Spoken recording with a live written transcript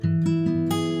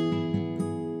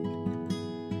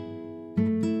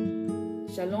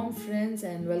Shalom friends,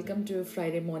 and welcome to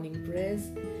Friday morning prayers,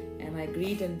 and I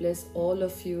greet and bless all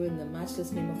of you in the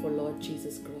matchless name of our Lord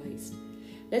Jesus Christ.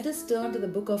 Let us turn to the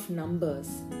book of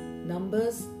Numbers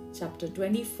chapter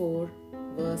 24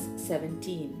 verse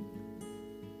 17.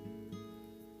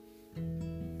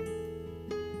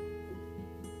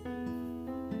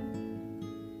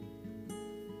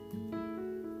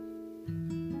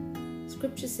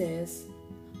 Scripture says,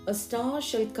 "A star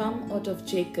shall come out of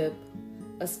Jacob,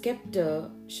 a scepter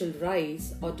shall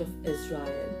rise out of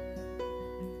Israel."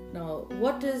 Now,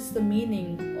 what is the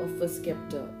meaning of a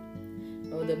scepter?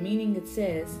 Now, the meaning, it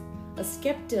says, a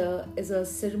scepter is a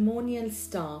ceremonial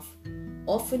staff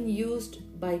often used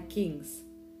by kings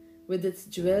with its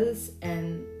jewels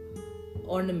and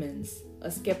ornaments. A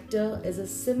scepter is a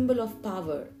symbol of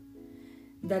power.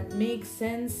 That makes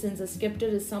sense since a scepter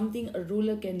is something a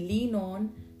ruler can lean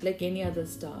on like any other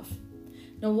staff.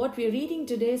 Now, what we're reading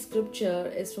today's scripture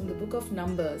is from the book of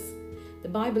Numbers. The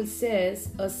Bible says,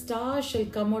 "A star shall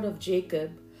come out of Jacob,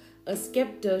 a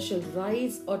scepter shall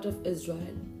rise out of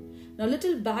Israel." Now,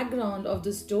 little background of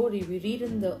the story we read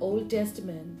in the Old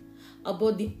Testament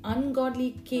about the ungodly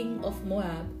king of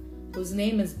Moab, whose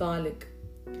name is Balak.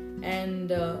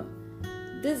 And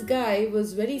this guy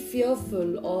was very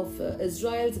fearful of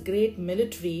Israel's great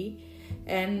military,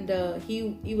 and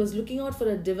he was looking out for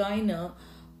a diviner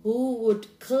who would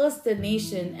curse the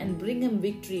nation and bring him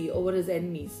victory over his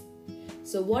enemies.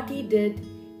 So what he did,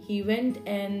 he went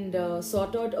and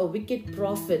sought out a wicked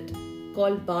prophet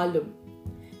called Balaam,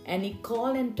 and he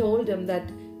called and told him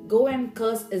that, "Go and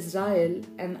curse Israel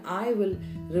and I will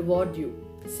reward you.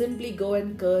 Simply go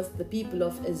and curse the people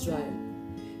of Israel."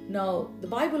 Now,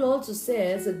 the Bible also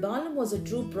says that Balaam was a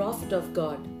true prophet of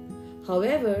God.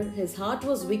 However, his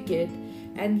heart was wicked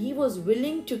and he was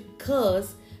willing to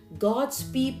curse God's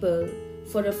people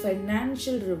for a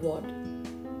financial reward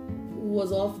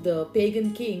the pagan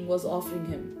king was offering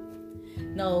him.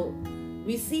 Now,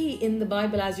 we see in the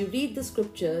Bible, as you read the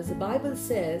scriptures, the Bible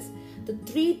says that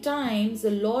 3 times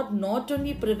the Lord not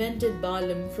only prevented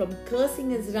Balaam from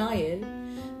cursing Israel,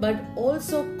 but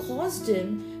also caused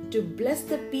him to bless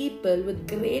the people with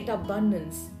great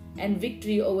abundance and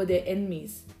victory over their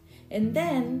enemies. And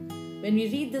then, when we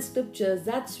read the scriptures,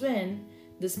 that's when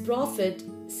this prophet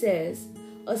says,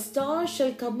 "A star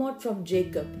shall come out from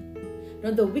Jacob." Now,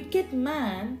 the wicked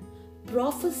man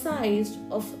prophesied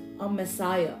of a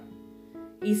Messiah.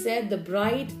 He said the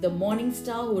bright, the morning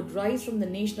star would rise from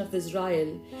the nation of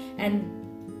Israel, and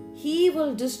he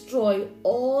will destroy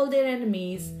all their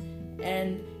enemies,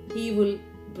 and he will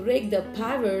break the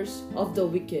powers of the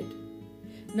wicked.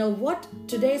 Now, what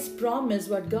today's promise,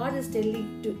 what God is telling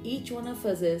to each one of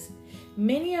us is,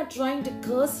 many are trying to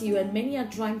curse you and many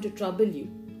are trying to trouble you.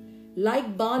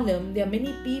 Like Balaam, there are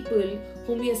many people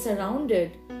whom we are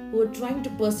surrounded who are trying to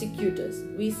persecute us.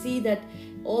 We see that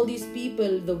all these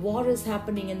people, the war is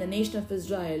happening in the nation of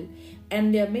Israel,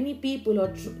 and there are many people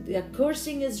they are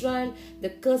cursing Israel,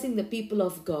 they're cursing the people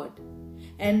of God.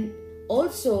 And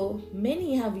also,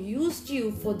 many have used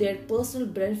you for their personal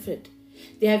benefit.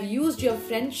 They have used your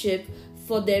friendship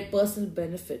for their personal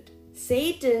benefit.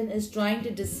 Satan is trying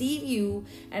to deceive you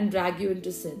and drag you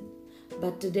into sin.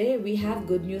 But today we have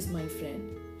good news, my friend.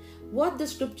 What the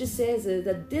scripture says is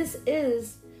that this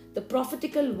is the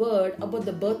prophetical word about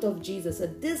the birth of Jesus.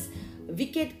 That this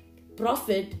wicked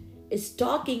prophet is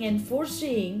talking and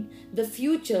foreseeing the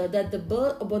future,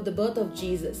 about the birth of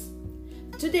Jesus.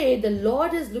 Today, the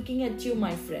Lord is looking at you,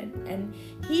 my friend, and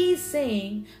He is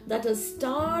saying that a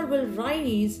star will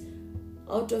rise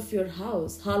out of your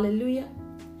house. Hallelujah.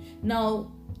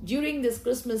 Now, during this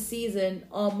Christmas season,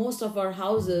 most of our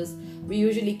houses, we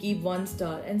usually keep 1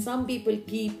 star, and some people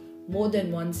keep more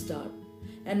than 1 star.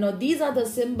 And now these are the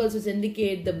symbols which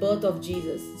indicate the birth of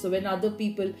Jesus. So when other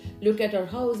people look at our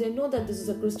house, they know that this is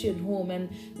a Christian home and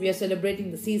we are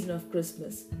celebrating the season of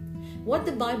Christmas. What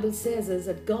the Bible says is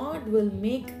that God will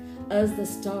make us the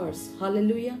stars.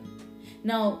 Hallelujah.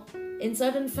 Now, in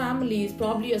certain families,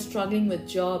 probably you're struggling with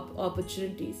job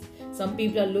opportunities. Some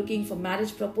people are looking for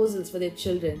marriage proposals for their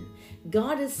children.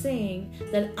 God is saying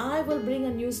that I will bring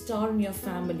a new star in your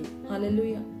family.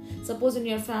 Hallelujah. Suppose in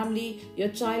your family, your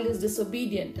child is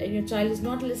disobedient and your child is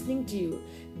not listening to you.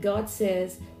 God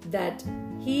says that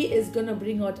He is going to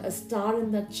bring out a star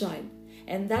in that child.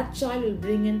 And that child will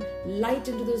bring in light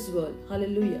into this world.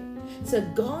 Hallelujah. So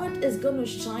God is going to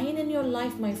shine in your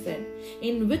life, my friend.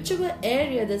 In whichever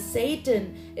area the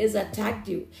Satan is attacked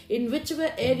you, in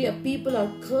whichever area people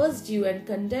are cursed you and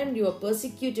condemned you or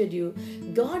persecuted you,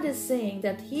 God is saying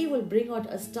that He will bring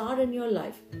out a star in your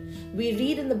life. We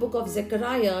read in the book of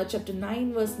Zechariah chapter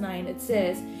 9 verse 9, it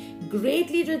says,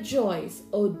 "Greatly rejoice,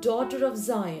 O daughter of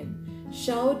Zion.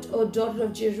 Shout, O daughter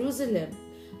of Jerusalem.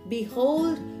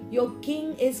 Behold, your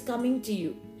king is coming to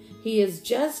you. He is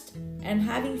just and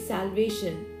having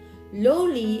salvation,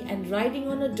 lowly and riding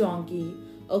on a donkey,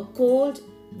 a colt,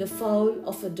 the foal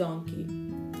of a donkey."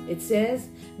 It says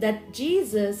that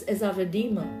Jesus is our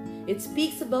Redeemer. It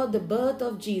speaks about the birth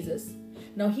of Jesus.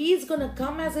 Now He is going to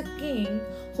come as a king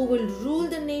who will rule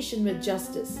the nation with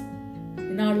justice.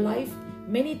 In our life,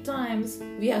 many times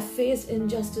we have faced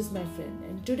injustice, my friend.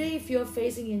 And today, if you are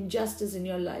facing injustice in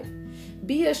your life,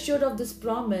 be assured of this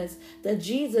promise that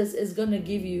Jesus is going to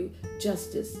give you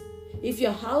justice. If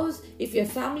your house, if your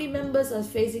family members are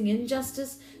facing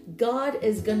injustice, God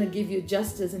is going to give you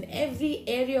justice in every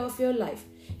area of your life.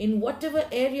 In whatever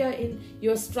area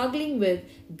you're struggling with,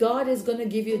 God is going to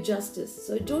give you justice.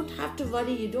 So you don't have to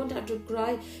worry, you don't have to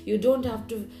cry, you don't have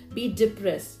to be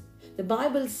depressed. The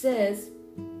Bible says,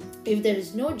 if there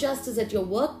is no justice at your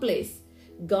workplace,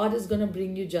 God is going to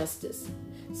bring you justice.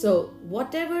 So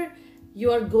whatever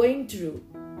you are going through,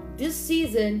 this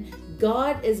season,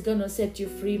 God is going to set you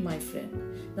free, my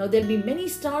friend. Now there'll be many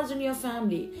stars in your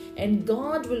family, and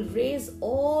God will raise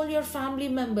all your family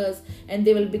members, and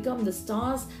they will become the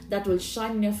stars that will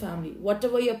shine in your family.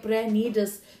 Whatever your prayer need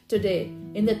is today,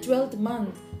 in the 12th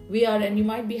month, and you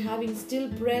might be having still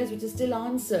prayers which is still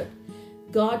answered.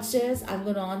 God says, I'm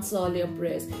going to answer all your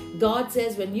prayers. God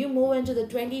says, when you move into the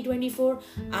 2024,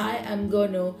 I am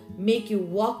going to make you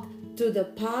walk to the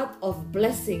path of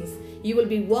blessings. You will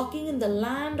be walking in the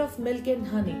land of milk and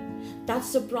honey.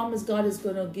 That's the promise God is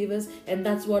going to give us, and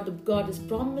that's what God is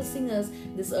promising us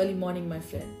this early morning, my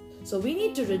friend. So we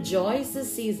need to rejoice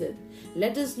this season.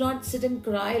 Let us not sit and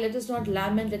cry. Let us not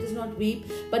lament. Let us not weep.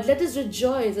 But let us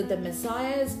rejoice that the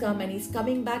Messiah has come, and He's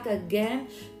coming back again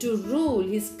to rule.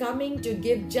 He's coming to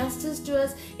give justice to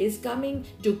us. He's coming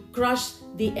to crush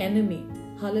the enemy.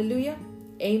 Hallelujah.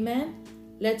 Amen.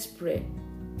 Let's pray.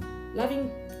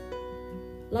 Loving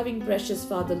precious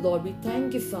Father, Lord, we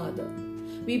thank you, Father.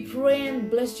 We pray and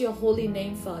bless your holy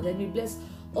name, Father. And we bless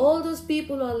all those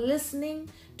people who are listening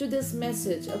to this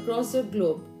message across the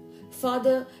globe.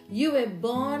 Father, you were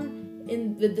born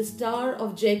with the star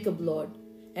of Jacob, Lord.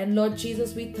 And Lord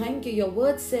Jesus, we thank you. Your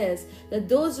word says that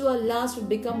those who are last will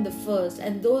become the first,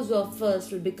 and those who are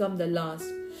first will become the last.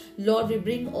 Lord, we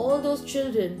bring all those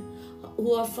children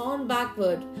who are found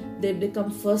backward, they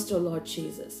become first, O Lord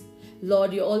Jesus.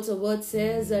 Lord, your also word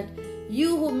says that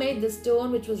you who made the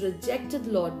stone which was rejected,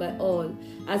 Lord, by all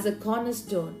as a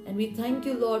cornerstone. And we thank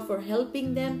you, Lord, for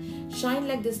helping them shine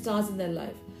like the stars in their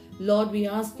life. Lord, we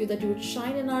ask you that you would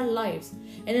shine in our lives.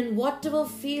 And in whatever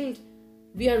field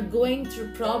we are going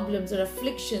through problems or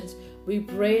afflictions, we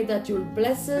pray that you would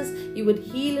bless us, you would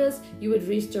heal us, you would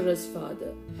restore us,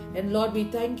 Father. And Lord, we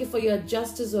thank you for your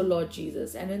justice, O Lord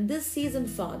Jesus. And in this season,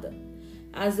 Father,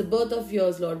 as the birth of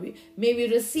yours, Lord, may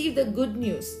we receive the good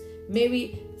news. May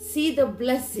we see the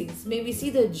blessings. May we see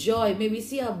the joy. May we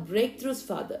see our breakthroughs,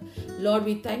 Father. Lord,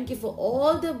 we thank you for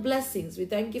all the blessings. We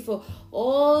thank you for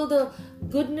all the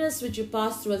goodness which you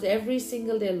pass through us every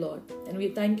single day, Lord. And we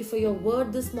thank you for your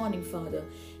word this morning, Father.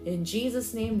 In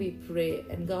Jesus' name we pray.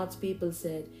 And God's people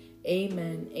said,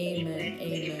 Amen, amen,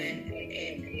 amen.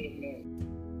 Amen.